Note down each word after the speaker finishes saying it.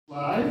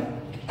life.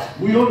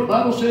 The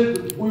Bible says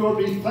that we ought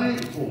to be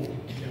thankful.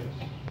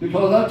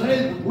 Because I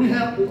tell you, we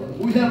have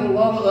a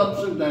lot of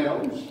ups and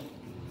downs,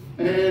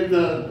 and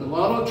a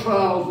lot of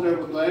trials and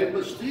everything,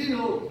 but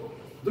still,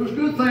 there's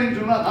good things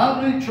in life.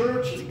 I believe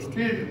church,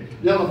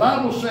 the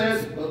Bible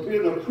says,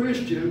 being a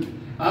Christian,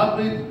 I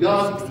believe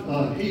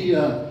God, He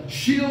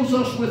shields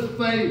us with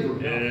favor.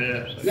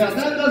 Yes. Now,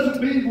 that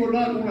doesn't mean we're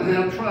not going to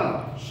have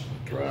trials.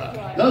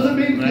 Right. Doesn't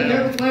mean that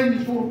everything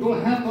is going to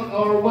happen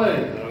our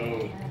way. No.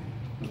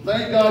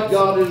 Thank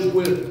God is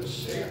with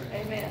us.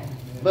 Amen.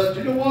 But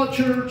you know what,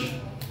 church?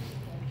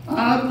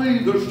 I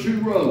believe there's two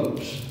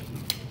roads.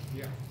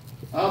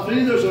 I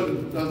believe there's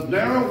a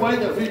narrow way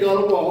that we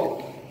got to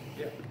walk.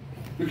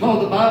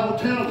 Because the Bible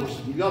tells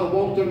us we got to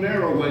walk the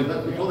narrow way.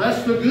 Because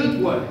that's the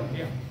good way.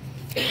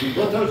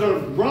 But there's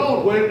a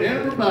broad way, and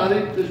everybody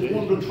is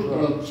wanting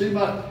to seem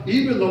like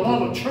even a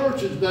lot of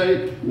churches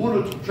they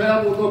want to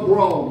travel the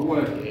broad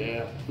way.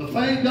 Yeah. But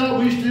thank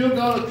God we still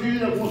got a few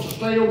that wants to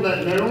stay on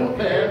that narrow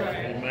path.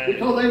 Amen.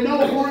 Because they know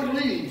where it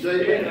leads.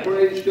 Amen. Yeah.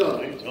 Praise God.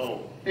 Please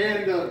don't.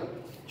 And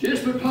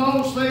just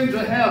because things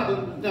have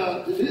happened,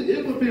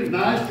 it would be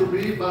nice for me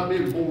if I'd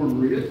been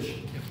born rich.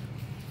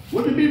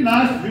 Wouldn't it be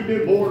nice if you'd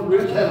been born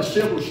rich, had a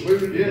silver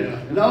spoon in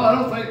it? No, I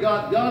don't think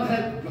God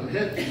had,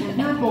 when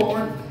we're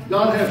born,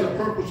 God has a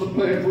purpose and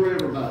plan for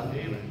everybody.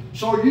 Amen.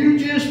 So you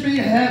just be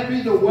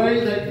happy the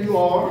way that you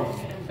are.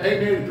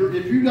 Amen.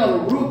 If you got a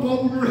roof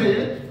over your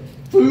head,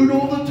 food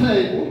on the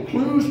table,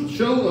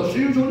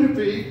 shoes on your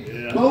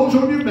feet, clothes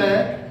on your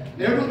back,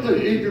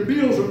 everything, if your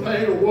bills are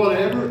paid or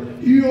whatever,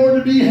 you ought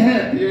to be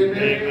happy. Amen.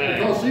 Amen.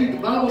 Because the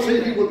Bible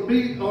said He would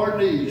meet our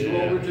needs.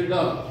 Glory to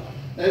God.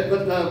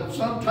 But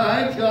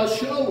sometimes God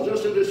shows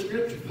us in this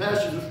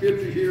passage of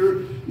Scripture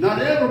here,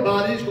 not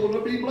everybody's going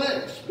to be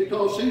blessed.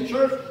 Because, see,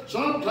 church,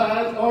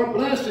 sometimes our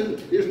blessing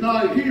is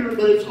not here,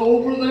 but it's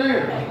over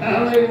there.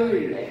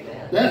 Hallelujah.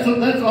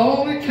 That's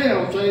all that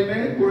counts.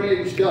 Amen.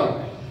 Praise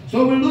God.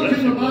 So we look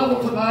in the Bible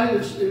tonight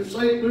in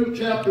St. Luke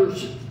chapter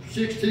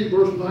 16,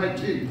 verse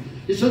 19.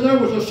 He said there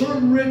was a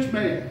certain rich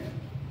man.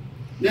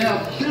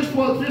 Now, this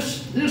was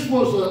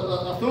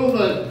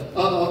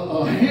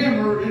a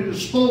hammer in the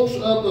spokes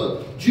of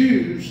the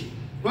Jews,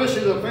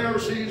 especially the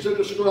Pharisees and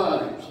the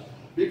scribes.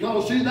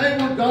 Because, see, they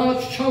were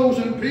God's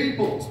chosen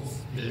people.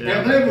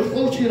 And they were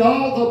supposed to get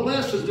all the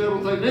blessings and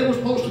everything. They were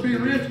supposed to be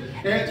rich.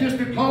 And just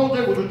because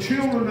they were the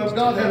children of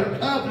God, had a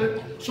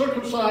covenant,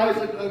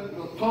 circumcised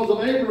because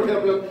of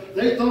Abraham,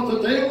 they thought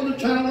that they were the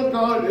child of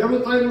God and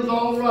everything was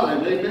all right.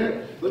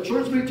 Amen. But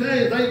church, let me tell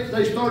you,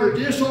 they started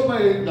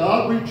disobeying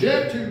God,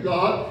 rejecting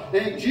God,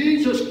 and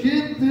Jesus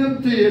gave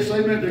them this,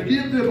 amen, to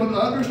give them an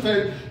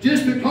understanding.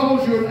 Just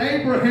because you're an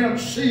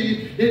Abraham's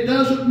seed, it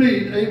doesn't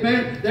mean,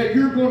 amen, that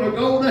you're going to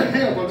go to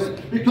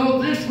heaven.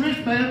 Because this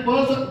rich man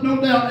wasn't, no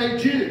doubt, a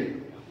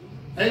Jew.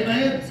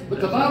 Amen.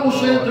 But the Bible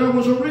said there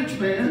was a rich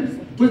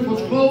man which was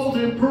clothed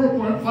in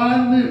purple and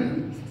fine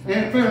linen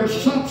and fared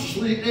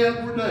sumptuously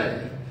every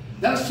day.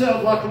 That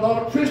sounds like a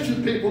lot of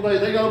Christian people today.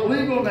 They got to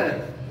believe on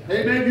that.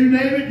 Amen. You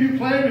name it, you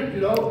claim it,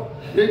 you know.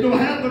 It don't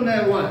happen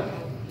that way.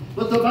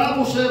 But the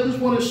Bible says this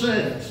is what it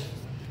says.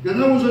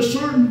 And there was a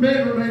certain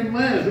beggar named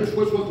Lazarus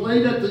which was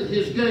laid at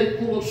his gate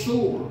full of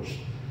sores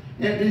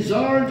and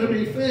desired to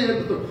be fed,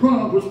 but the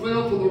crumbs which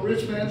fell from the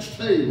rich man's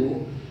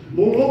table.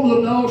 Moreover,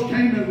 the dogs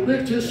came and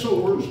licked his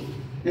sores,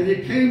 and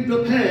it came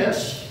to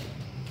pass,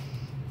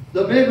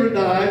 the beggar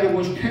died and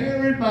was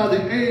carried by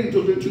the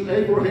angels into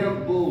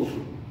Abraham's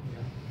bosom.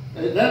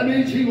 And that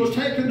means he was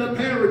taken to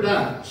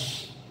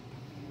paradise.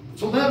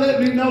 So that let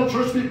me know,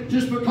 church,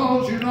 just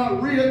because you're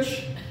not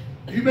rich,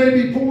 you may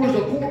be poor as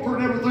a pauper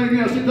and everything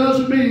else, it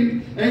doesn't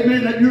mean,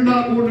 amen, that you're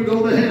not going to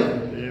go to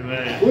heaven.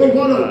 Amen. Well,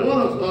 what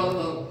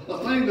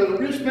a thing that a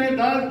rich man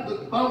died, the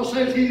Bible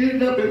says he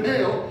ended up in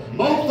hell.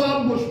 Both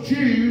of them was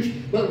Jews,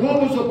 but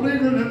one was a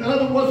believer and the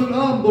other was an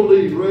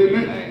unbeliever.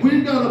 Amen.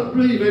 We've got to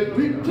believe it.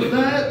 We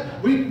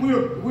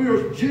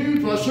are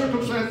Jews by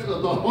circumstance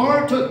of the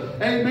heart,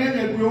 amen,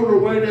 and we're on our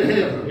way to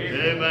heaven.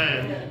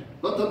 Amen.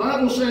 But the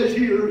Bible says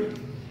here,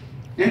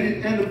 and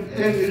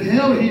in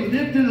hell he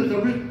lifted,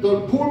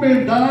 the poor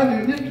man died,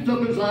 and he lifted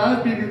up his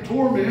eyes, being in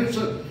torments,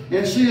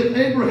 and seeth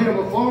Abraham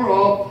afar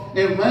off,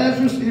 and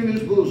Lazarus in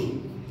his bosom.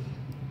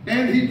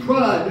 And he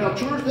cried. Now,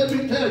 church, let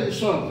me tell you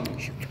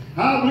something.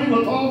 I believe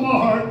with all my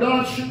heart,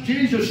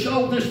 Jesus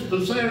showed this to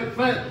the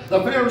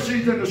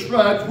Pharisees and the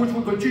scribes, which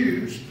were the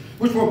Jews,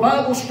 which were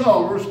Bible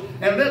scholars,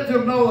 and let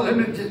them know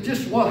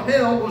just what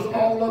hell was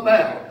all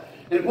about,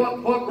 and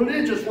what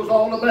religion was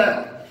all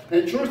about.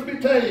 And church, let me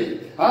tell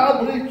you, I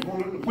believe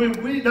when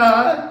we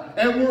die,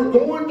 and we're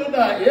going to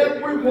die,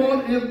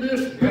 everyone in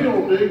this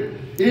building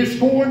is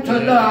going to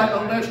die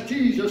unless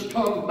Jesus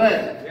comes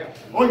back.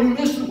 Are you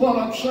listening to what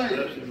I'm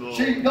saying?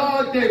 See,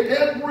 God gave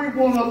every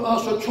one of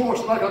us a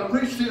choice, like I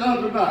preached the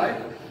other night.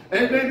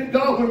 Amen.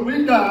 God, when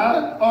we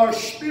die, our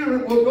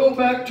spirit will go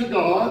back to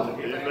God.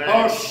 Amen.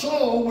 Our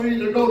soul will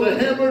either go to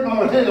heaven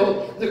or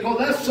hell, because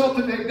that's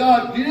something that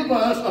God give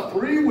us, a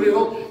free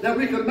will, that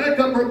we can make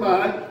up our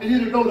mind and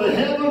either go to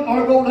heaven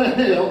or go to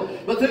hell.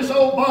 But this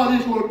old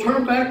body's going to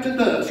turn back to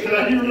dust. Can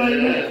I hear an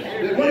amen?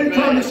 And what are you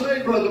trying to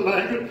say, Brother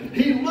Maggard?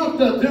 He looked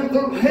up there.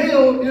 The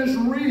hell is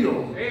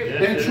real.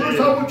 And church,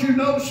 I want you to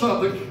know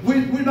something.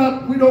 We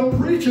don't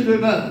preach it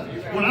enough.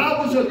 When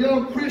I was a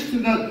young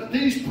Christian,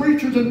 these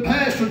preachers and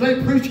pastors,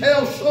 they preach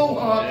hell so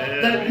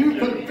hard that you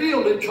can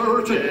feel it,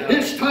 church.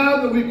 It's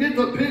time that we get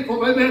the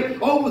people, amen,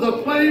 over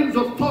the flames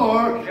of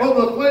fire,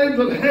 over the flames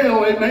of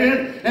hell,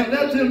 amen, and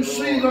let them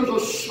see there's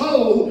a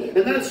soul, and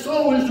that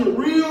soul is the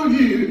real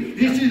you.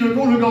 It's either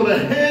going to go to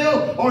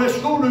hell or it's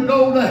going to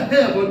go to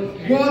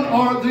heaven, one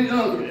or the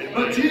other.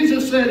 But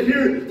Jesus said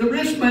here, the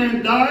rich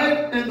man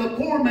died and the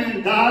poor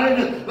man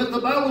died, but the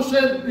Bible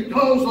said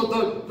because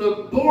of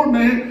the poor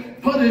man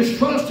put his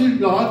trust in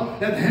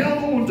God and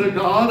held on to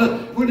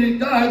God, when he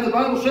died, the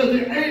Bible said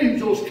the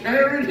angels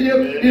carried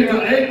him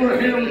into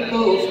Abraham's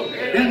bosom.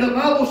 And the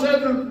Bible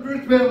said the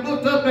rich man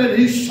looked up and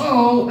he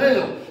saw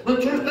hell.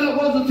 But church, that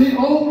wasn't the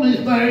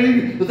only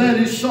thing that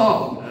he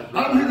saw.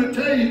 I'm here to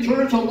tell you,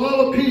 church, a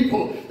lot of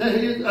people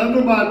that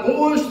under my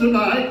voice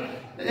tonight,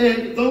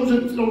 and those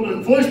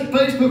on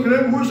Facebook and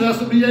everywhere else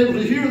to be able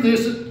to hear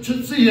this,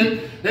 to see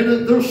it, and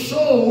that their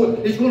soul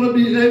is going to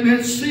be,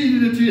 amen,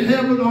 seated into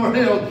heaven or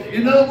hell.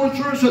 In other words,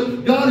 church,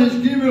 God has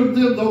given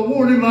them the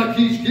warning like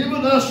He's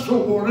given us the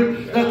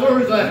warning that there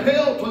is a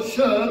hell to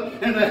shun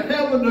and a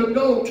heaven to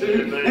go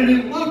to. Amen. And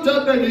he looked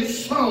up and he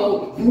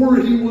saw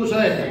where he was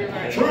at.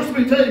 Amen. Church, let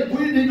me tell you,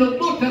 we need to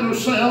look at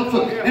ourselves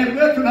and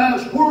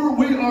recognize where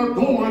we are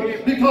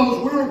going,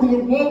 because we're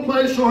going one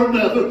place or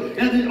another.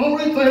 And the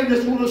only thing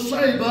that's going to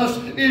save us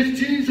is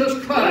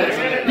Jesus Christ.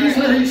 He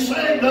said He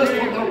saved us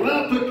from the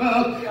wrath to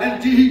come,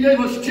 and He gave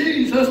us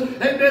Jesus,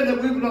 amen,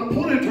 that we would not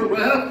put into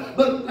wrath,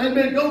 but,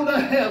 amen, go to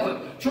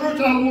heaven. Church,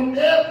 I want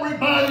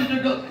everybody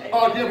to go.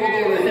 Oh, yeah, we'll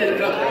go to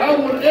heaven. I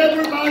want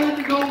everybody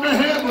to go to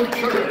heaven,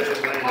 church.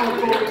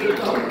 Oh, glory to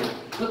God.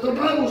 But the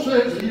Bible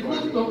says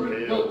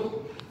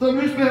the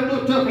rich man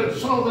looked up and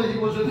saw that he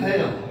was in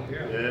hell.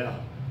 Yeah.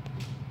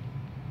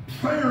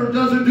 Prayer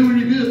doesn't do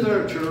any good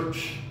there,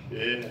 church.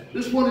 Yeah.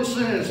 This is what it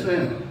says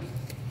now.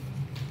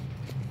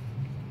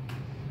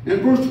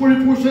 And verse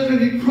 24 says,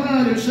 and he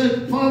cried and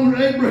said, Father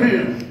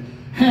Abraham,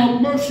 have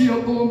mercy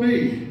upon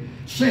me,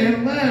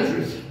 saying,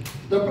 Lazarus,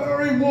 the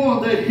very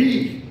one that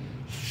he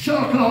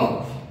shook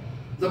off,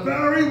 the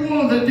very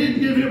one that didn't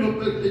give him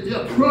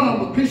a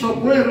crumb, a piece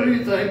of bread or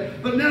anything,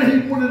 but now he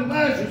wanted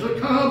Lazarus to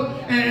come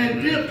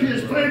and dip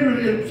his finger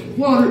in some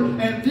water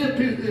and dip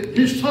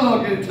his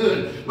tongue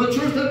into it. But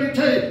church, let me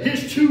tell you,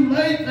 it's too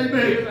late,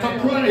 amen,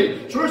 to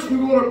pray. Church, we're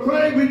going to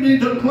pray, we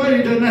need to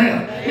pray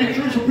tonight. And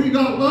church, if we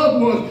got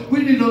loved ones,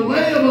 we need to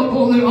lay them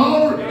upon the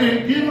altar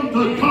and give them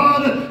to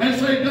God and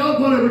say,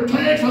 God, whatever it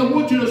takes, I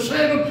want you to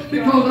save them,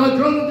 because I'd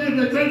rather them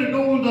that they to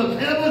go into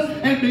heaven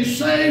and be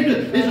saved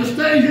is to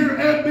stay here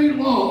and be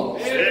lost.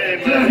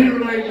 Amen. Can I hear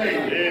an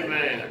amen?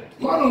 Amen.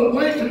 What a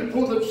waste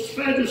for the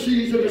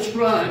Sadducees and the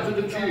scribes and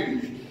the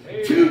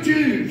Jews. Two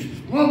Jews.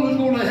 One was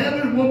going to heaven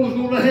and one was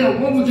going to hell.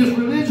 One was just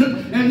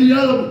religion and the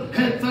other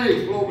had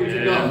faith. Glory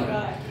to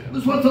God.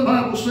 That's what the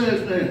Bible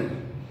says now.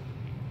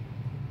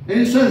 And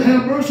he said,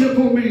 have mercy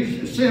upon me.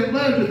 It said,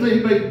 Lazarus, that he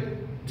may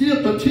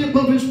dip the tip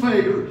of his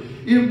finger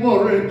in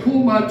water and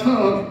cool my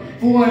tongue,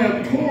 for I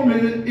am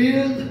tormented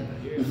in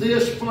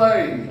this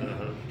flame.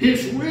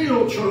 It's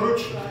real,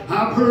 church.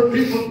 I've heard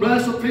people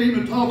blaspheme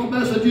and talk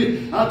about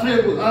it. I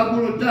tell you, I'm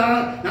going to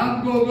die, and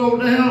I'm going to go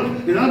down,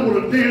 and I'm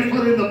going to dance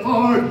right in the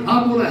fire.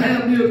 I'm going to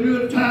have me a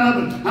good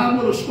time, and I'm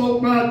going to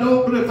smoke my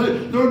dope. And if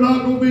there's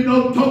not going to be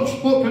no dope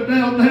smoking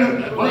down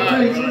there, I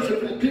tell you, church,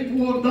 if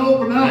people want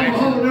dope and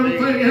alcohol and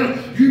everything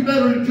else, you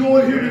better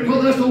enjoy here,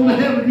 because that's the only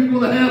heaven you're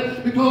going to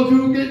have. Because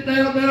you'll get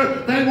down there,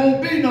 there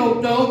won't be no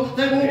dope,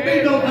 there won't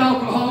be no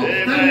alcohol,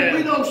 there won't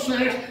be no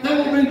sex, there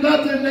won't be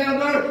nothing down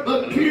there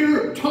but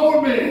pure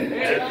torment.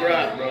 That's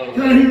right, brother.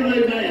 Can I hear an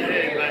amen?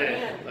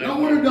 Amen. No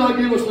wonder God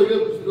gave us a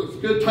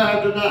good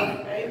time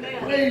tonight.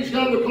 Amen. Praise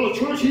God, because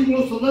church, He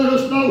wants to let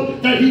us know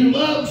that He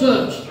loves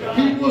us.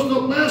 He wants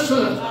to bless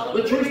us.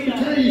 But church, to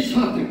tell you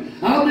something,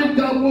 I think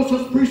God wants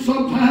us to preach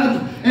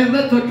sometimes and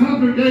let the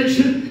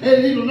congregation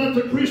and even let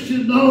the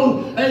Christian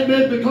know,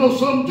 amen, because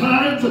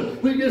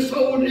sometimes we get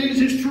so on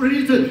easy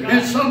streets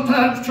and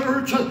sometimes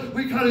church,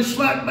 we kind of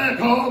slack back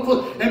off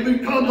and we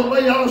come to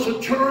lay out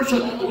of church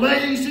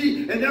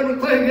lazy and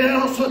everything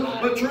else.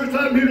 But church,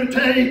 I'm here to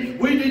tell you,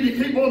 we need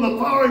to keep on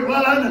the firing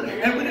line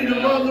and we need to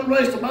run the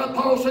race. My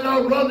Paul said,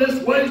 I'll run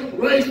this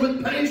race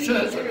with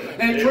patience.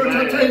 And church,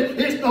 I tell you,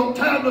 it's no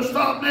time to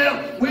stop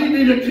now. We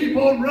need to keep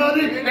on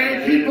running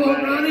and keep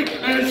on running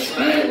and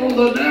stay on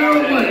the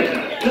narrow way.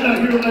 Did I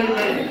hear an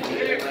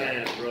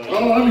amen?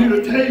 Oh, I'm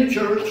here to tell you,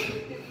 church.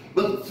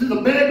 But see,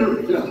 the beggar,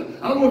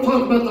 I want to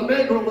talk about the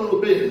beggar a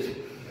little bit.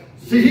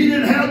 See, he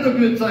didn't have the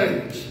good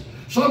things.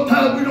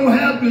 Sometimes we don't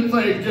have good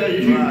things,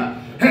 Jay. Right.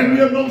 Have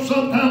you ever known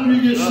sometimes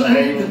when you get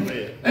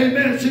saved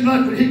Amen. It seems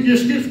like it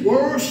just gets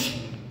worse.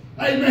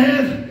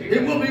 Amen.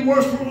 It will be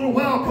worse for a little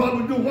while,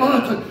 probably. Do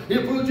what?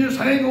 If we'll just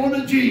hang on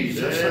to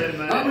Jesus.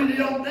 Amen. I mean,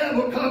 the old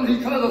devil comes, he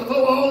tries to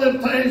throw all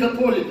them things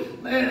upon you.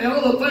 Man,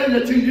 all the things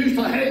that you used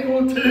to hang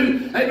on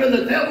to. Amen.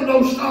 The devil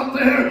don't stop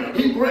there.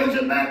 He brings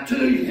it back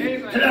to you.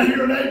 Amen. Can I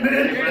hear an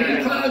amen? And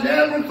he tries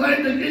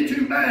everything to get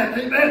you back.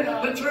 Amen.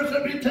 But church,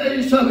 let me tell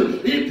you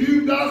something. If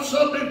you got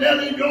something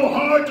down in your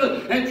heart,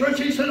 and church,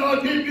 he said,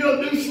 I'll give you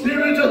a new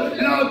spirit,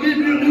 and I'll give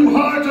you a new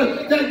heart,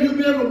 that you'll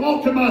be able to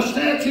walk in my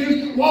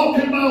statutes, walk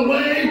in my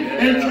way,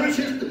 and church,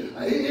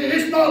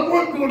 it's not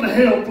worth going to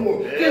hell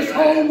for. This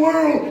whole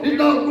world is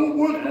not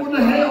worth going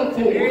to hell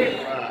for.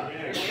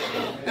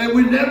 And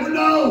we never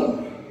know.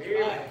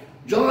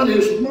 God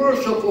is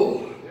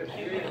merciful.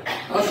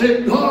 I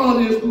said,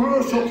 God is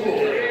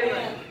merciful.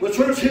 But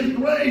church, His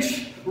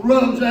grace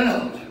runs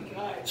out.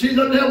 See,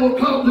 the devil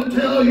comes to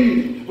tell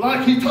you,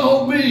 like he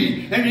told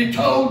me, and he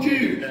told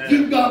you,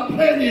 you've got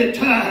plenty of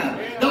time.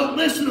 Don't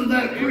listen to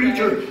that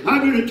preacher.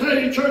 I'm going to tell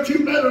you, church,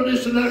 you better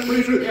listen to that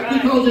preacher,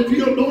 because if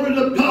you're anointed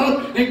of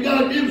God and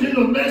God gives you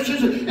the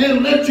message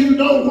and lets you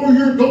know where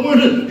you're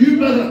going, you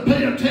better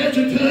pay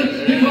attention to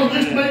it, because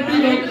this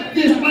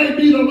may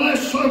be the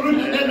last sermon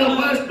and the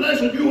last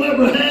blessing you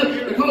ever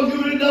have, because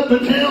you end up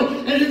in hell,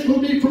 and it's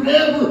going to be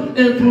forever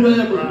and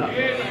forever.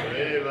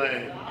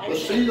 Amen. But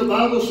see, the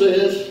Bible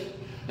says,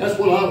 that's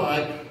what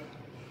I like.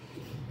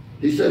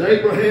 He said,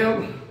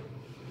 Abraham,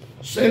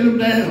 send him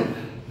down.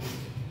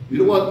 You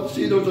know what?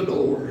 See, there's a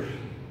door.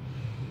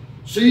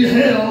 See,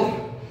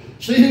 hell.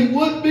 See, it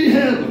would be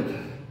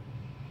heaven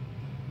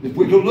if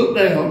we could look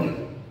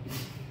down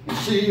and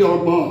see our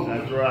mom.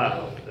 That's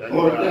right. That's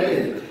or right.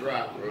 dad. That's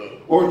right, brother.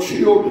 Or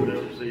children.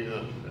 Never see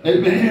nothing.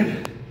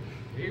 Amen.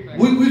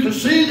 We can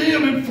see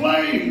them in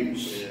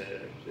flames. Yeah,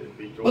 it'd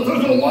be But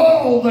there's a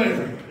wall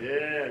there.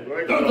 Yeah,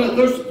 great.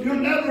 You'll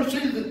never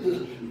see that.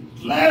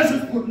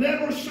 Lazarus will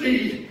never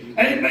see,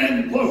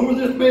 amen, where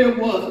this man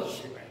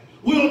was.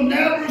 We'll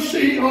never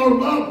see our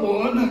loved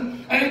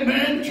one,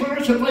 amen,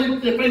 church, if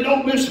they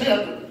don't miss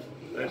heaven.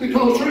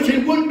 Because, church,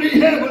 it wouldn't be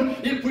heaven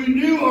if we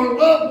knew our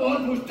loved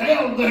one was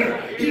down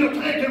there. He'll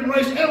take and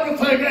erase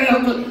everything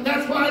out.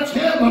 That's why it's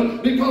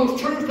heaven.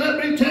 Because, church, let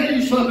me tell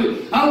you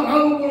something. I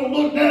don't want to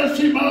look down and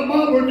see my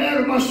mom or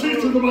dad or my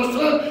sister or my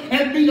son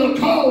and be the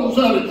cause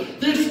of it.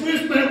 This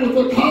man was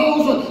the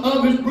cause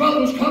of his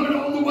brothers coming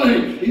on the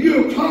way.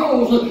 You're a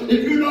cause.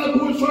 If you're not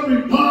doing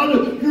something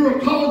God, you're a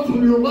cause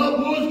from your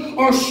loved ones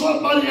or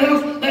somebody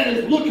else that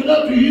is looking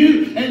up to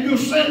you, and you're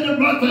sending them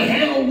right to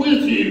hell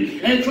with you.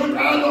 And church,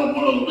 I don't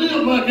want to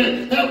live like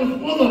that. That was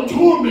one of the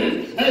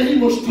torment. And he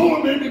was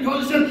tormented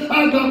because he said,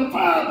 I've got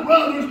 5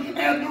 brothers and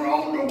they're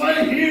on their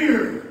way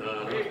here.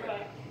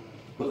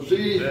 But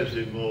see,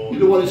 you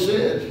know what he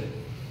said?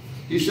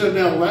 He said,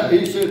 now,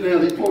 he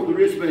told the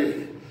rich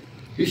man,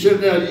 he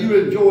said, now you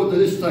enjoy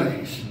these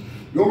things.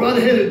 Go right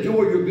ahead and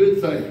enjoy your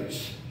good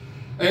things.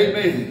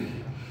 Amen.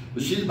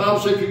 But see, the Bible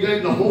says if you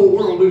gain the whole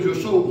world, lose your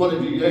soul, what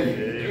have you gained?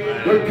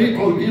 There are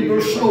people who give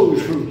their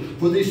souls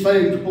for these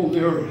things upon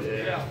the earth.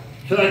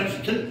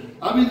 The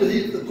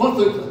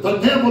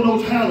devil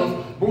knows how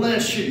to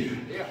bless you.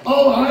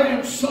 Oh, I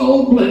am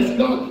so blessed.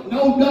 God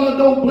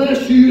don't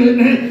bless you.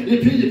 Amen.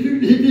 If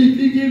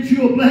he gives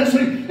you a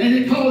blessing and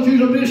he calls you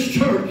to miss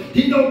church,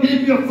 he don't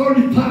give you a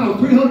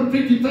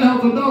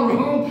 $350,000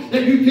 home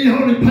that you can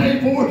hardly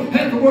pay for,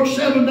 have to work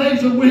 7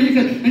 days a week,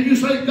 and you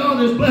say, God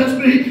has blessed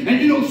me,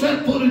 and you don't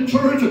set foot in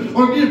church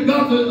or give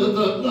God the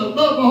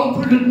love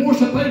offering and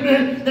worship,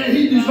 amen, that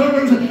he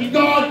deserves.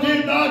 God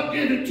did not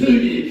give it to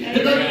you. And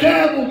the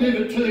devil give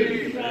it to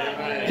you.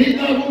 He's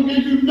not going to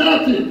give you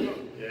nothing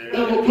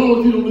that will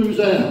cause you to lose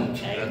out.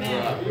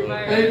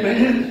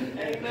 Amen.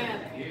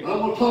 I'm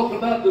going to talk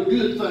about the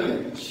good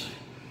things.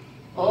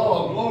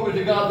 Oh, glory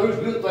to God. There's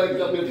good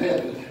things up in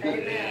heaven.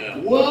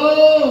 Amen.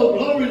 Whoa,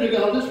 glory to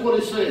God. This is what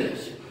it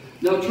says.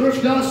 Now,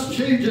 church, God's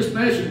changed this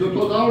message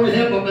because I already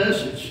have my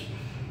message.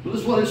 But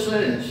this is what it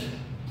says.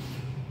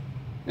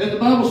 And the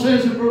Bible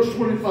says in verse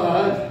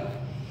 25,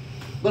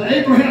 but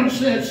Abraham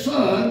said,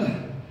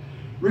 Son,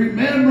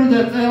 remember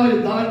that thou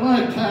in thy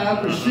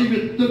lifetime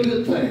receivest the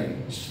good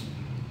things.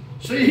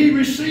 See, he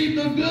received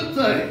the good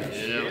things.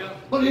 Yeah.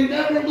 But he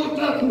never looked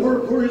up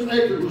where his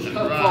acre was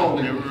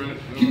falling.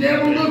 He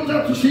never looked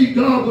up to see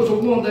God was the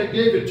one that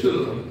gave it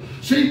to him.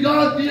 See,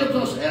 God gives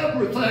us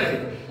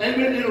everything,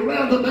 amen, in a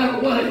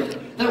roundabout way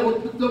that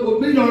will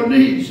meet our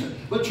needs.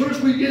 But church,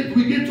 we get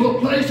to a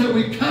place that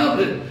we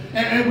covet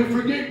and we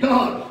forget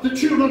God. The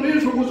children of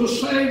Israel was the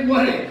same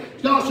way.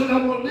 God said, I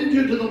want to lead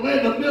you to the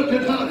land of milk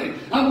and honey.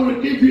 I want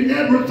to give you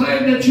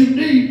everything that you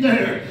need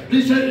there. But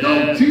he said,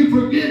 don't you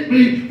forget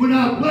me when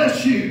I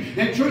bless you.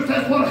 And church,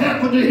 that's what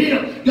happened to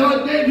him.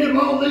 God gave him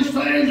all these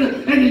things,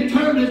 and he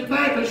turned his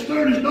back and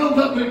stirred his nose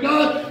up at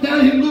God.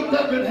 Now he looked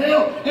up at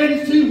hell and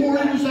he see where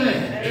he was at.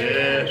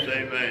 Yes,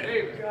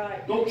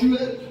 amen. Don't you?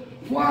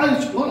 Why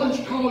is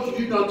causing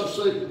you not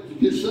to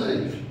get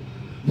saved?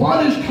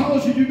 What is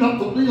causing you not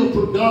to live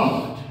for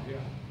God?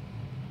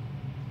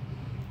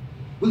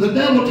 When the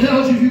devil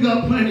tells you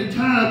got plenty of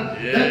time,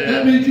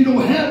 that means you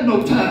don't have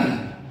no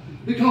time.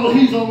 Because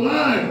he's a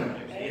liar.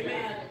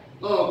 Amen.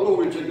 Oh,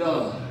 glory to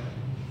God.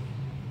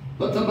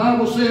 But the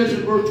Bible says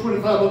in verse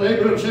 25, when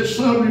Abraham says,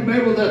 son,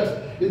 remember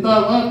that in thy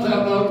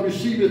lifetime thou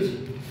receivest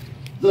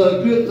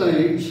the good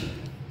things,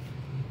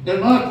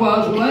 and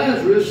likewise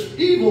Lazarus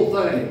evil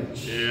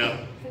things. Yeah.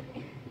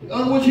 In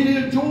other words, he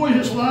didn't enjoy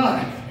his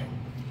life.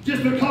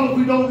 Just because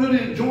we don't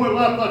really enjoy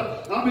life,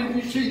 like, I mean,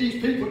 you see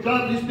these people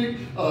driving these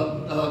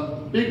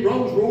big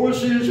Rolls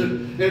Royces,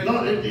 and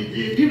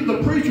even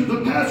the preachers,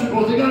 the pastors,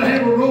 well, they got to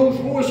have a Rolls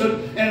Royce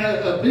and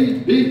a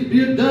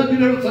BMW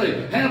and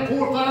everything. Have 4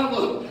 or 5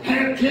 of them.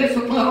 Have jets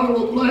to fly all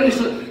over the place,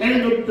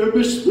 and they're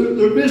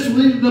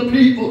misleading the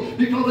people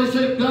because they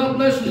say, God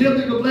blesses him,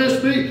 they can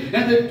bless me,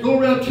 and they go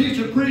around teach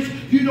and preach.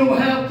 You don't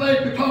have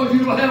faith because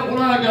you don't have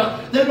what I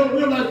got. They don't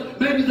realize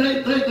maybe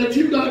they think that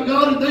you got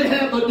God and they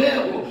have the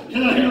devil.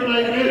 Can I hear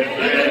that?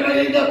 And they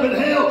may end up in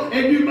hell,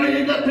 and you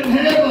may end up in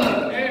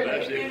heaven.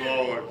 Bless him,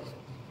 Lord.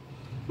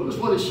 But that's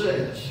what he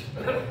says.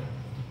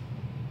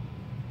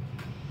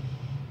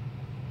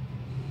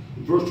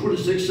 Verse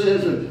 26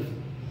 says, and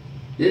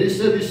he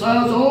said,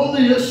 besides all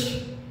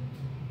this,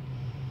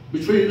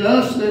 between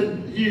us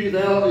and you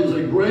now is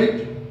a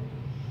great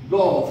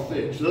gulf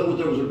fixed. In other words,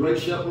 there was a great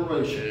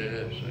separation.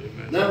 Yes,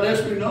 amen. Now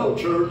lets me know,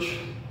 church,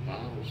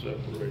 Final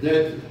separation.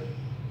 that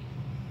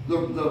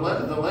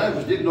the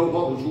Lazarus didn't know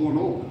what was going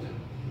on.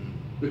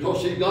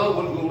 Because, see, God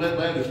wasn't going to let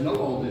Lazarus know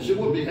all this. It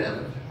wouldn't be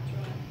heaven.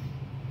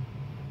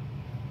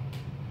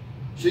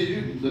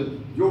 See,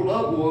 your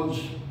loved ones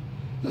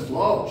that's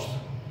lost.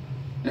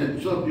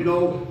 And some, you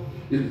know,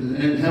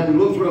 and how we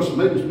look through us,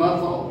 maybe it's my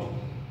fault.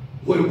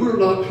 When we're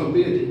not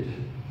committed,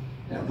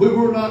 and when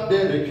we're not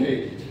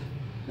dedicated,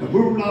 and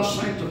when we're not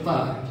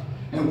sanctified,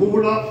 and when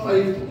we're not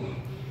faithful,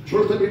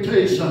 church, let me tell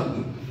you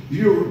something.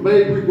 You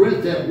may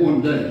regret that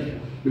one day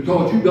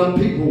because you got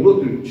people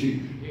looking at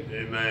you.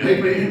 Amen.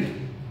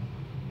 Amen.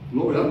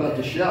 Lord, I'm about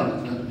to shout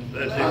it.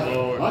 Bless him,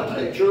 Lord. I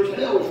take church,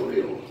 hell's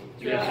real.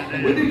 Yes,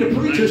 it We is. need to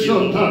preach it Thank you,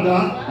 Lord. sometime.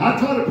 Now, I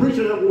try to preach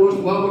it every once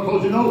in a while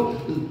because, you know,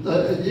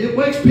 it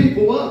wakes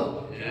people up.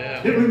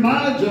 Yeah. It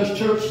reminds us,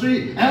 church,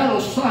 see, out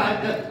of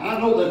sight, that I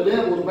know the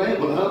devil's mad,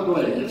 but I'm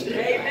glad. I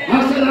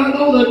said, I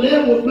know the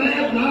devil's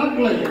mad, but I'm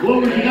glad.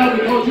 Glory to God,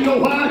 because you know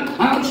why?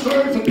 I'm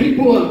stirring some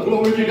people up.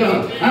 Glory to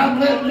God.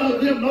 I'm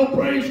letting them know,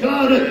 praise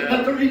God,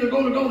 that they're either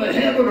going to go to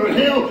heaven or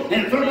hell,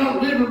 and if they're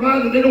not living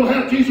right and they don't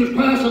have Jesus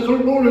Christ as their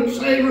Lord and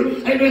Savior,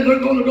 amen, they're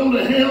going to go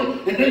to hell,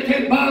 and they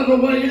can't buy their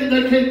way in,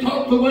 they can't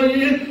talk their way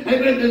in,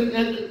 amen,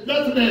 and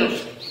nothing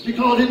else.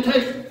 Because it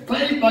takes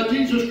faith by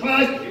Jesus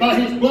Christ, by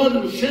his blood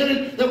that was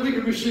shedded, that we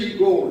can receive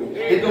glory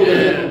and go to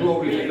heaven.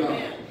 Glory to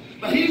God.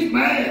 But he's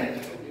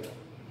mad.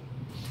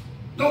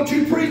 Don't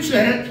you preach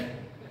that.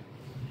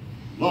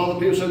 A lot of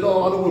people say,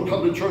 no, I don't want to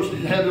come to church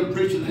and have them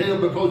preach in hell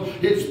because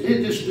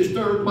it just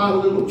disturbed my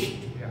little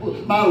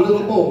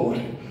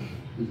boy.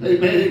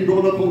 Amen. He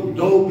growing up on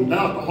dope and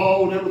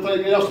alcohol and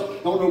everything else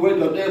on their way to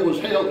the devil's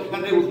hell,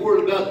 and they was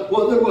worried about,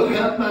 well, they will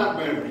have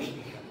nightmares.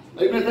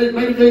 Amen.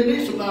 Maybe they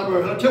need some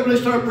nightmares. Until they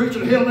started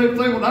preaching hell and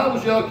everything when I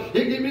was young,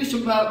 it gave me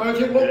some nightmares.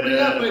 It woke me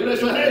up. They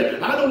said, hey,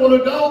 I don't want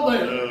to go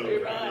there.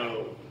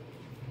 No.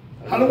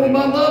 I don't want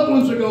my loved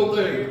ones to go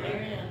there.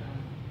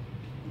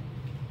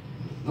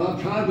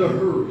 I'm trying to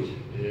hurry.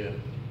 Yeah.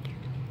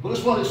 Well,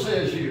 that's what it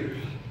says here.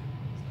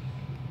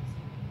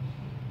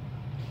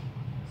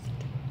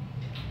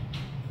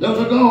 There was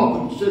a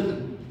gulf. It said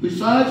that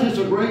besides this,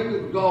 a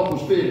great gulf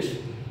was fixed,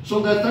 so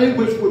that they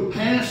which would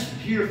pass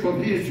here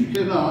from hence you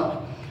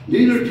cannot,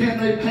 neither can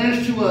they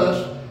pass to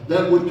us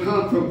that would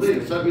come from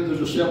thence. That means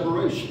there's a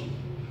separation.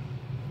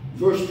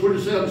 Verse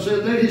 27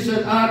 said, then he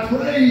said, I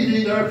pray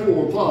thee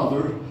therefore,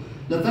 Father,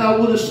 that thou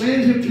wouldest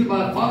send him to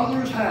my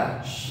father's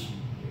house.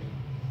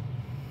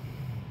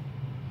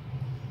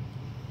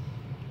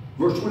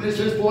 Verse 20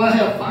 says, for I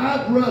have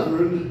 5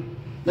 brethren,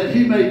 that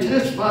he may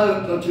testify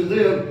unto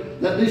them,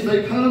 that lest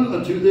they come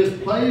unto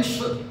this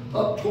place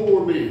of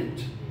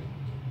torment.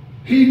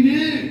 He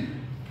knew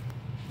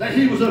that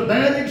he was a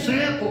bad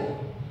example.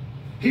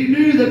 He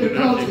knew that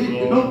because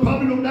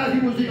probably no doubt he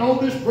was the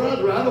oldest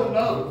brother. I don't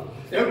know.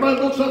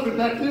 Everybody looks up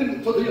back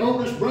then for the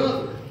oldest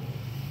brother.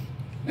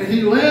 And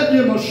he led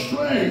them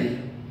astray.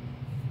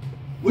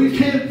 We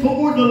can't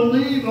afford to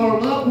leave our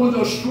loved ones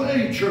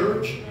astray,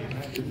 church.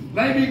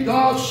 Maybe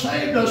God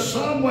saved us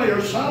some way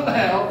or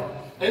somehow,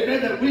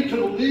 amen, that we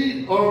can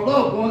lead our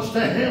loved ones to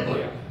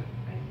heaven.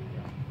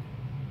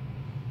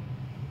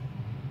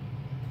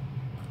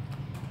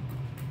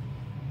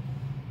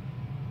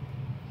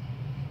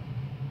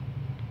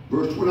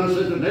 Verse 29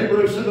 says, and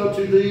Abraham said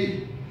unto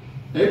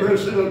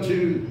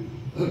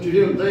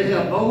him, they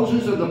have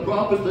Moses and the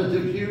prophets that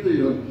do hear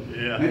them.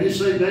 Yeah. And he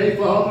said, nay,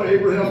 Father,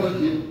 Abraham,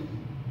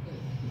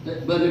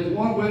 but if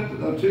one went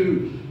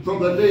from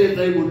the dead,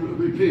 they would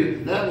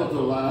repent. That was a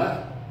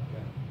lie.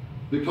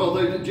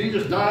 Because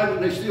Jesus died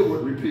and they still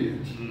would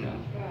repent.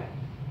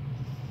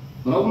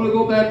 But I want to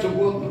go back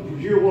to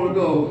here a while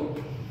ago.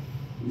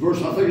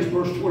 I think it's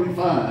verse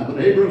 25. But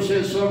Abraham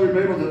said, son,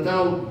 remember that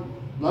thou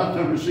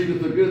lifetime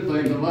receiveth the good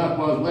things, and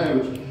likewise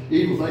lavish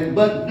evil things.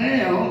 But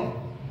now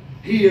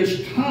he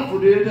is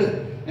comforted,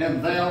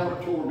 and thou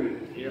art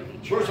tormented.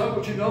 Yep. Church, I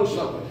want you to know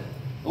something.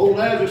 Old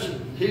Lazarus,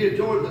 he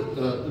enjoyed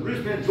the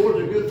rich man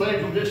enjoyed the good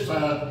things on this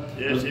side.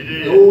 Yes, he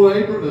did. Old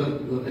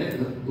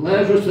Abraham,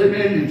 Lazarus,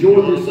 amen,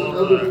 enjoyed this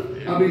other.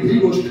 I mean, he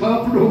was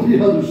comforted on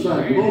the other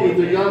side. Glory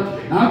to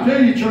God. I'll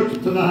tell you, church,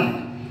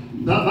 tonight,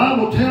 the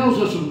Bible tells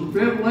us in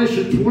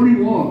Revelation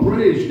 21,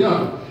 praise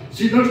God.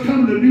 See, there's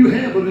coming a new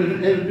heaven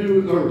and a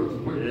new earth.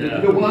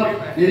 Yeah. You know what?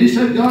 And he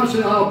said, God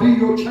said, I'll be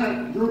your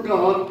child, your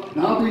God,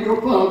 and I'll be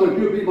your father,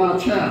 and you'll be my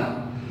child.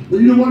 But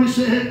you know what he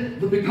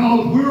said?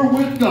 Because we're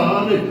with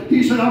God, and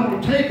he said, I'm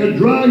going to take and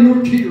dry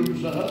your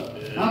tears up.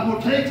 Yeah. I'm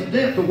going to take the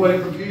death away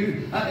from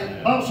you.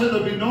 And Bible said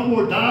there'll be no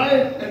more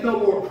dying and no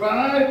more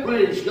cry.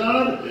 Praise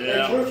God.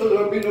 Yeah. And church,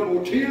 there'll be no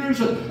more tears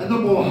and no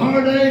more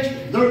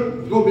heartaches.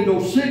 There's going to be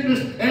no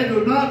sickness, and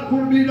there's not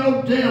going to be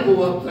no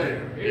devil up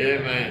there.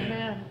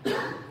 Amen.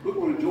 We're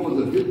going to enjoy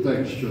the good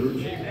things,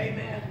 church.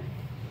 Amen.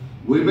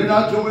 We may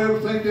not enjoy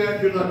everything down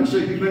here. Like I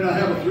said, you may not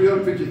have a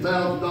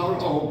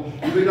 $350,000 home.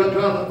 You may not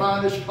drive the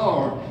finest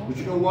car. But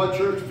you know what,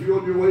 church? If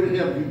you're on your way to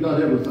heaven, you've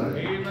got everything.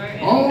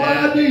 Amen. All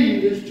I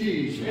need is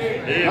Jesus.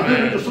 Amen. I think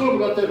there's a song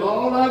about that.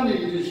 All I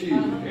need is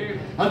you.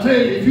 I tell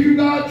you, if you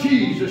got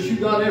Jesus, you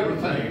got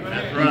everything.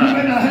 That's You may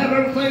right. not have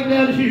everything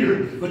down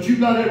here, but you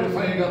got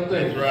everything up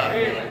there. That's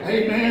right.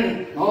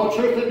 Amen. Oh,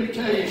 church, let me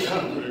tell you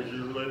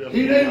something.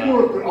 He ain't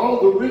worth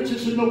all the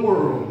riches in the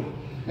world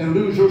and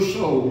lose your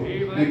soul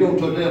and go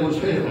to the devil's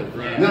hell.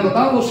 Right. Now the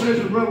Bible says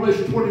in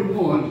Revelation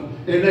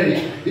 21 and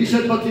 8, he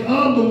said, but the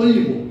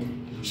unbelievable.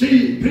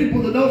 See,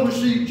 people that don't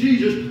receive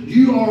Jesus,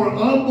 you are an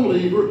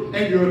unbeliever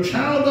and you're a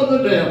child of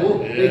the devil.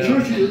 Yeah. And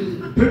church,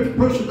 the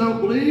person don't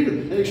believe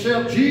and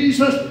accept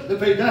Jesus, if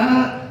they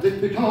die,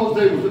 it's because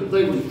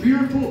they was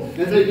fearful and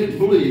they didn't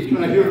believe.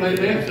 Can I hear an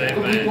amen? Yes,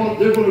 amen.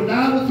 They're going to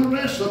die with the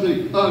rest of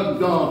the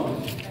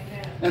ungodly.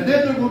 And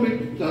then they're going to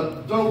be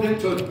thrown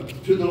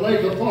into the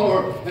lake of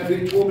fire and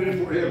be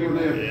tormented forever and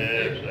ever.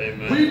 Yes,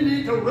 amen. We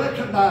need to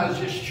recognize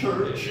this,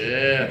 church.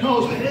 Yeah.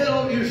 Because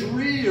hell is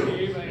real.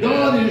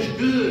 God is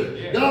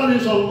good. God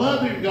is a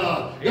loving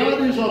God.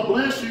 God is a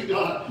blessing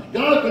God.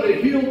 God could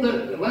have healed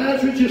that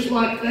Lazarus just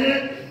like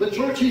that. But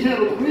church, he had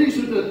a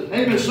reason to,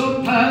 amen,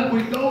 sometimes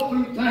we go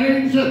through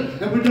things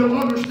and we don't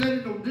understand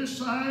it on this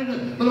side,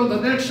 but on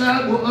the next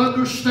side we'll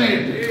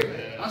understand it.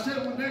 I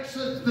said,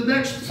 the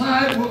next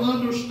side will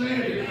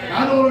understand it.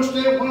 I don't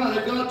understand why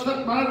that God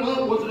took my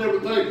loved ones and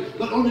everything,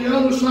 but on the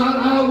other side,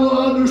 I will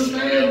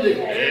understand it.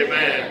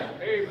 Amen.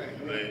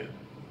 Amen.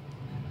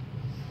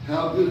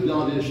 How good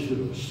God is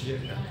to us.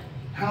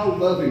 How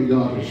loving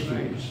God is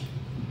to us.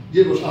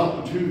 Give us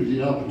opportunity.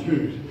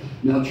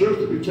 Now, church,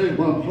 let me tell you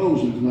while I'm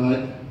closing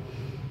tonight,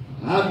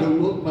 I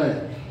can look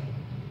back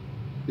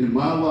in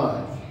my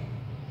life,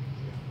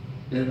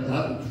 and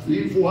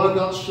even before I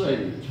got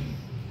saved,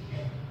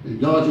 and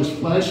God just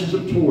flashes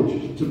a torch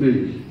to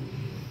me.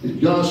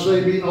 And God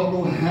saved me I don't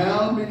know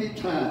how many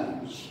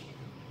times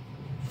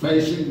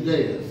facing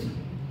death.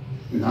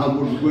 And I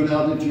would have went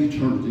out into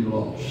eternity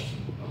lost.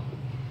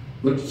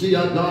 But see,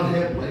 God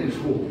had plans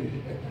for me.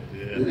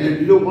 Yeah.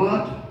 And you know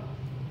what?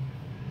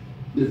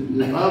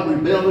 If I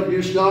rebelled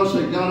against God and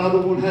said, God, I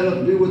don't want to have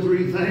nothing to do with or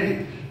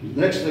anything, the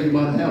next thing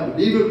might happen.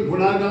 Even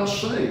when I got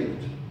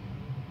saved,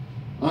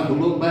 I can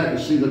look back and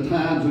see the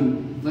times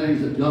and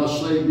things that God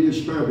saved me and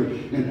spared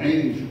me, and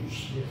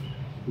angels,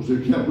 because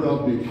they kept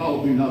around me and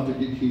called me not to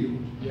get killed.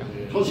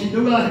 Because he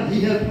knew he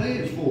had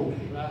plans for me.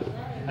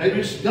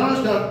 Amen.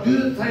 God's got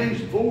good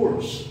things for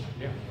us.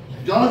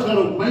 God's got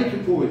a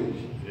making for you.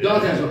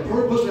 God has a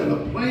purpose and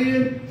a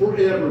plan for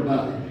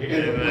everybody.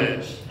 And a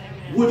place.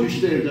 Would you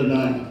stand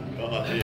tonight? God,